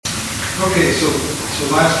Okay, so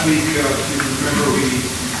last week, if you remember, we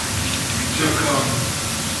took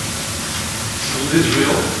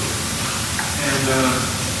Israel and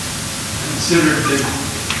considered the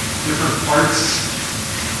different parts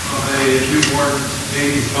of a newborn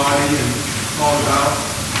baby's body and thought about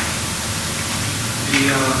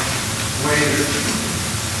the way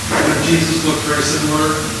that Jesus looked very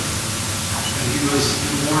similar when he was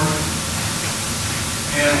newborn,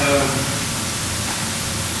 and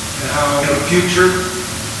how he had a future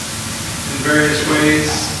in various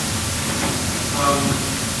ways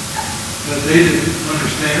that they didn't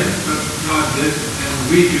understand, but God did, and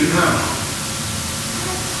we do now.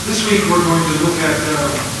 This week we're going to look at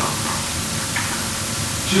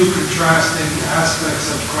two contrasting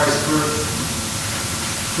aspects of Christ's birth.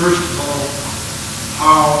 First of all,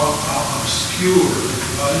 how obscure it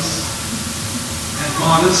was, and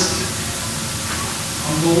modest,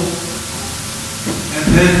 humble. And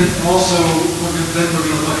then also, we're going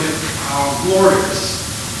to look at how glorious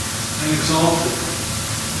and exalted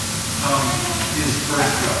his birth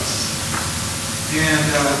was. And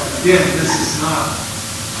again, this is not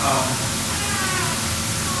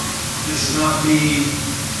me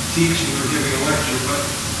teaching or giving a lecture, but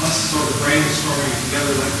us sort of brainstorming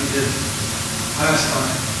together like we did last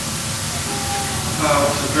time about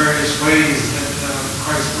the various ways that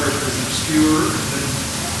Christ's birth was obscure, and then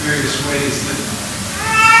various ways that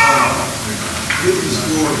it was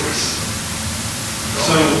glorious.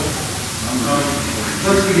 So,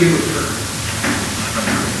 let's begin with prayer.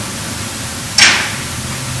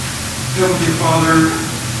 Heavenly Father,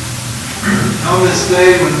 on this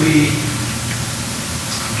day when we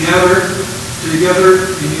gather together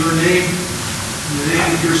in your name, in the name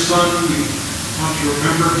of your Son, we want to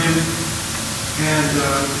remember him and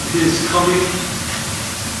his coming.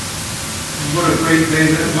 And what a great day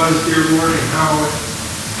that was, dear Lord, and how it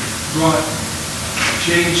brought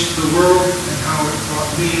change to the world, and how it brought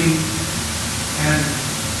meaning and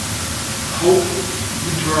hope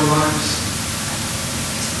into our lives.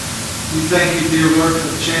 We thank you, dear Lord, for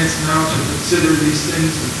the chance now to consider these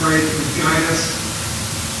things and pray that you guide us,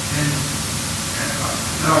 and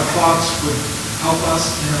that our thoughts would help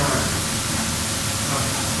us in our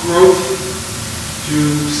growth to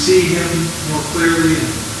see him more clearly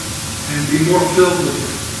and be more filled with him.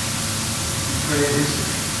 We pray in his name.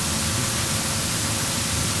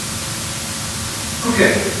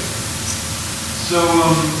 Okay, so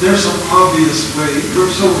there's some obvious ways.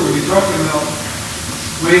 So we're going to be talking about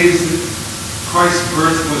ways that Christ's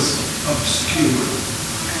birth was obscure.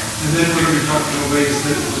 And then we're going to be talking about ways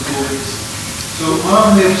that it was glorious. So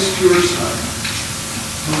on the obscure side,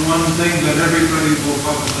 the one thing that everybody will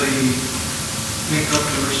probably think of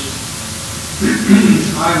first,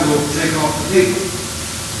 I will take off the table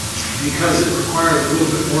because it requires a little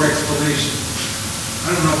bit more explanation. I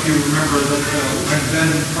don't know if you remember that when Ben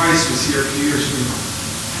Price was here a few years ago,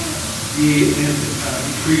 he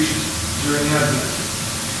preached during Advent.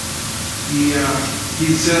 He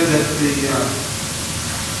said that the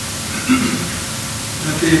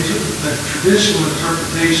traditional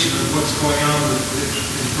interpretation of what's going on with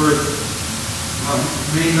his birth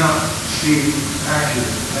may not be accurate.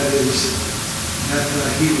 That is, that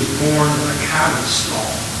he was born in a cattle stall,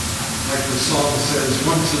 like the song says.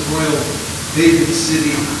 Once a royal David's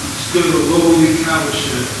city stood a lowly cattle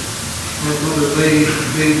shed where a mother laid a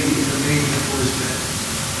baby in a manger for his bed.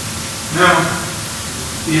 Now,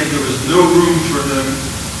 there was no room for them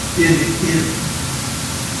in the inn.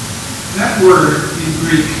 That word in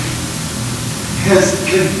Greek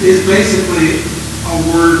is basically a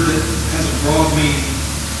word that has a broad meaning,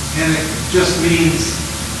 and it just means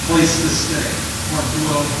place to stay or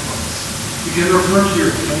dwelling place. You can refer to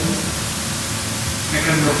your home. It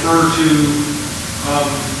can refer to a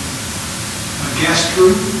guest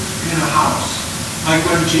room in a house, like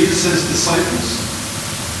when Jesus' disciples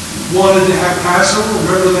wanted to have Passover.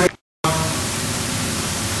 Remember that?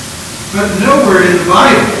 But nowhere in the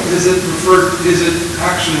Bible does it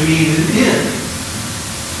actually mean an inn.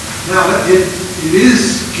 Now it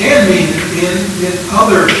can mean an inn in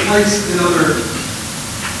other places, in other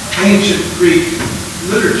ancient Greek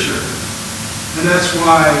literature, and that's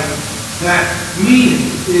why that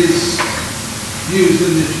meaning is used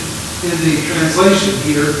in the translation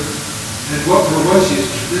here, and what was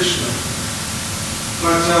used traditionally.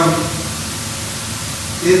 But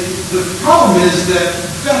the problem is that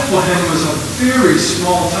Bethlehem was a very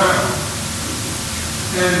small town,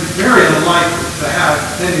 and very unlikely to have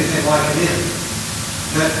anything like an inn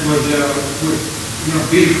that would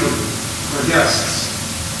be for guests.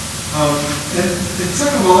 And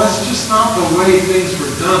second of all, that's just not the way things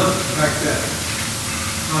were done back then.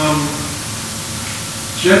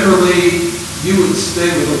 generally you would stay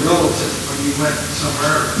with a relative when you went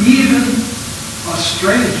somewhere, even a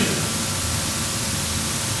stranger.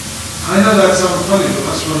 I know that sounds funny to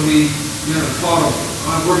us when we thought of,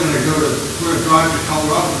 we're going to drive to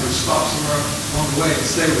Colorado, we're going to stop somewhere along the way and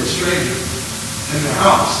stay with a stranger in their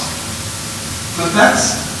house. But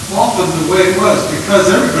that's often the way it was, because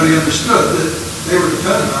everybody understood that they were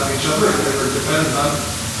dependent on each other, and they were dependent on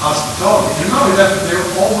hospitality. And not only that, but they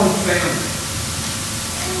were all one family.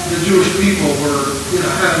 The Jewish people were,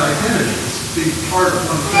 had an identity as being part of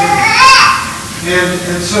one family.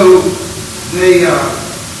 And so they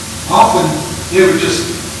often would just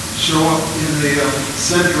show up in the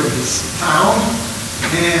center of this town,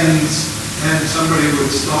 and somebody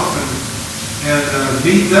would stop and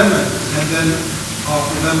meet them, and then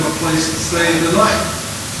offer them a place to stay the night.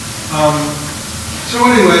 So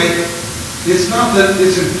anyway, it's not that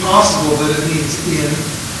it's impossible that it means in.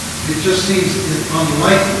 It just seems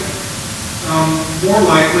unlikely. More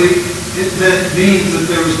likely, it means that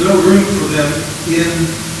there was no room for them in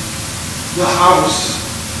the house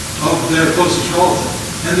of their closest relative.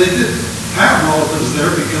 And they did have relatives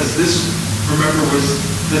there, because this, remember, was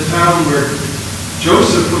the town where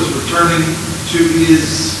Joseph was returning to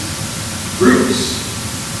his roots,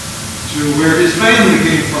 to where his family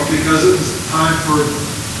came from, because it was time for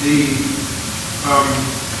the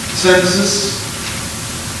census,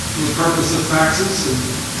 for the purpose of taxes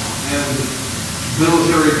and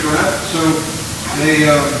military draft. So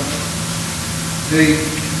they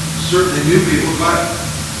certainly knew people, but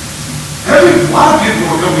a lot of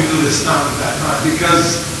people were coming to this town at that time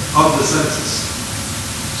because of the census.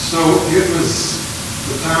 So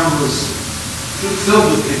the town was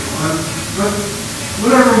filled with people. But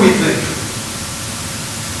whatever we think,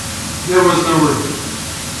 there was no room.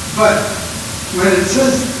 But when it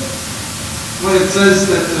says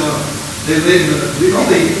that they laid in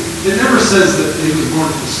it never says that he was born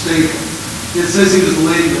in a stable. It says he was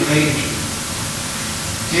laid in a manger.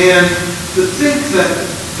 And to think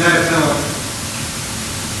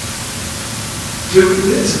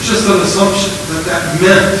it's just an assumption that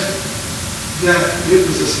meant that it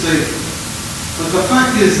was a stable. But the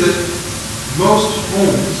fact is that most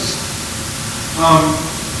homes,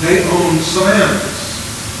 they own some animals.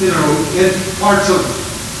 In parts of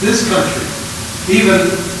this country, even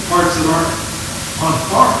parts that aren't on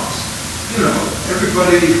farms,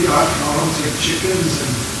 everybody's got cows and chickens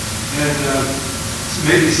and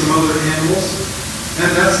maybe some other animals. And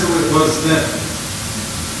that's the way it was then.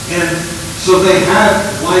 And so they had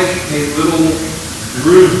like a little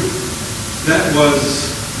room that was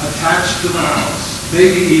attached to the house,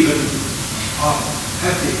 maybe even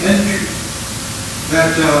at the entry,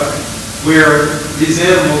 where these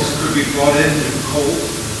animals could be brought in cold,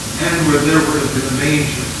 and where there would have been a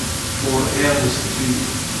manger for animals to feed.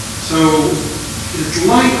 So it's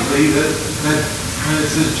likely that when it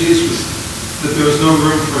says Jesus, that there was no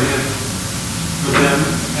room for them,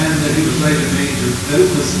 and that he was laid in a manger, that it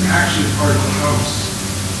was actually part of the house,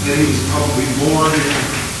 that he was probably born in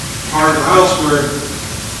part of the house where,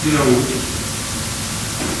 if you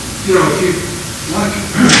like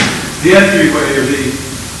the entryway or the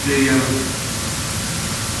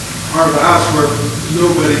part of the house where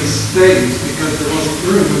nobody stays because there wasn't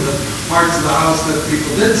room in the parts of the house that people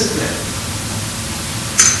did stay.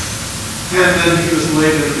 And then he was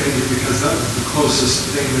laid in a manger because that was the closest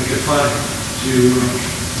thing they could find to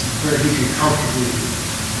where he could comfortably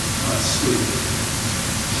sleep.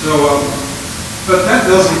 So, but that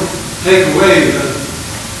doesn't take away the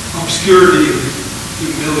obscurity and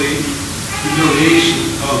humiliation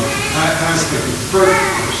of that aspect of the birth, of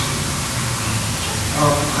course.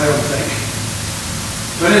 I don't think.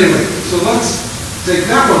 But anyway, so let's take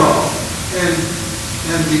that one off and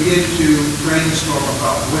begin to brainstorm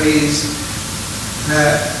about ways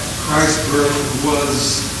that Christ's birth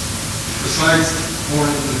was, besides born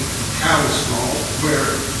in the cattle stall, where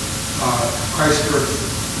Christ's birth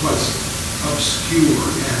was obscure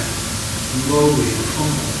and lowly and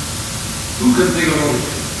humble. Who can think of other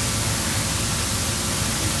things?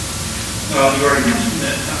 Well, you already mentioned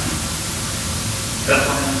that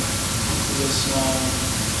Bethlehem was a small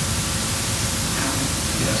town.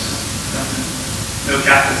 Yes. No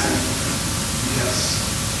Catholicism. Yes.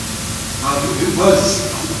 It was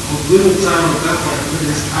a little town of Bethlehem. It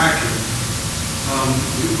is accurate.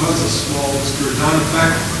 It was a small, obscure town. In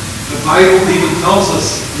fact, the Bible even tells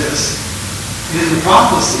us this in the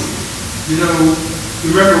prophecy.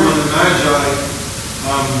 Remember when the Magi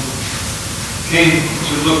came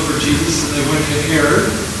to look for Jesus, and they went to Herod,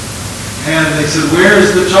 and they said, "Where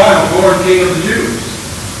is the child born King of the Jews?"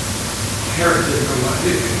 heretic, or what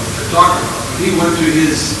they're talking about. But he went to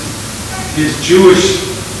his Jewish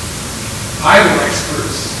Bible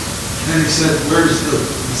experts, and he said, "Where's the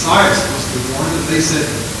Messiah supposed to be born?" And they said,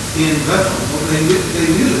 "In Bethlehem." Well, they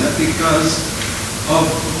knew that because of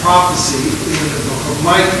prophecy in the book of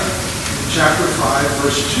Micah, in chapter 5,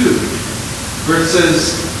 verse 2, where it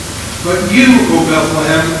says, "But you, O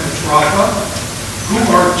Bethlehem Ephrathah, who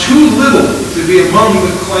are too little to be among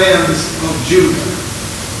the clans of Judah,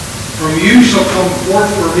 from you shall come forth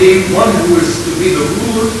for me one who is to be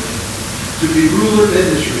ruler in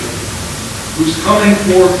Israel, whose coming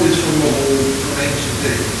forth is from of old, from ancient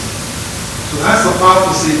days." So that's the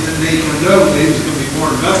prophecy that made him know that he was going to be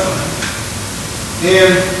born in Bethlehem.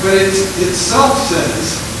 But it itself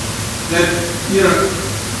says that,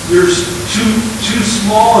 you're too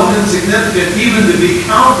small and insignificant even to be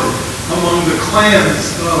counted among the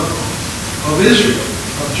clans of Israel,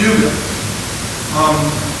 of Judah.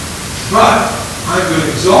 But I'm going to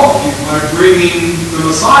exalt you by bringing the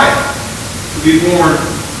Messiah to be born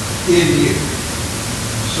in you.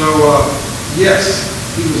 So, yes,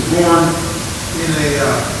 he was born in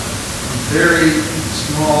a very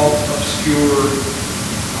small, obscure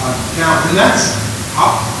town. And that's,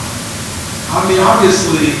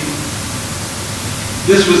 obviously,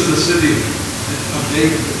 this was the city of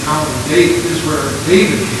David, the town of David, is where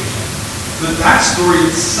David came from. But that story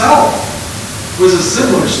itself was a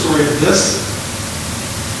similar story to this.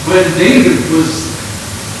 When David was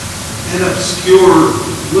an obscure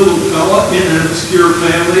little fella in an obscure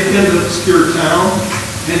family, in an obscure town,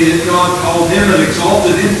 and yet God called him and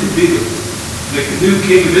exalted him to be the new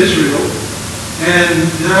king of Israel. And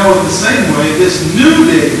now in the same way, this new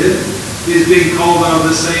David is being called out of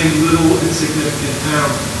the same little insignificant town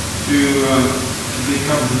to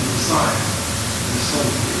become the Messiah, the Son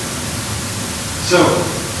of David. So,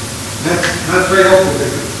 that's very helpful,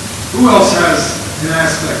 David. Who else has an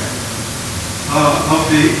aspect of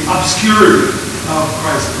the obscurity of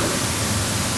Christ's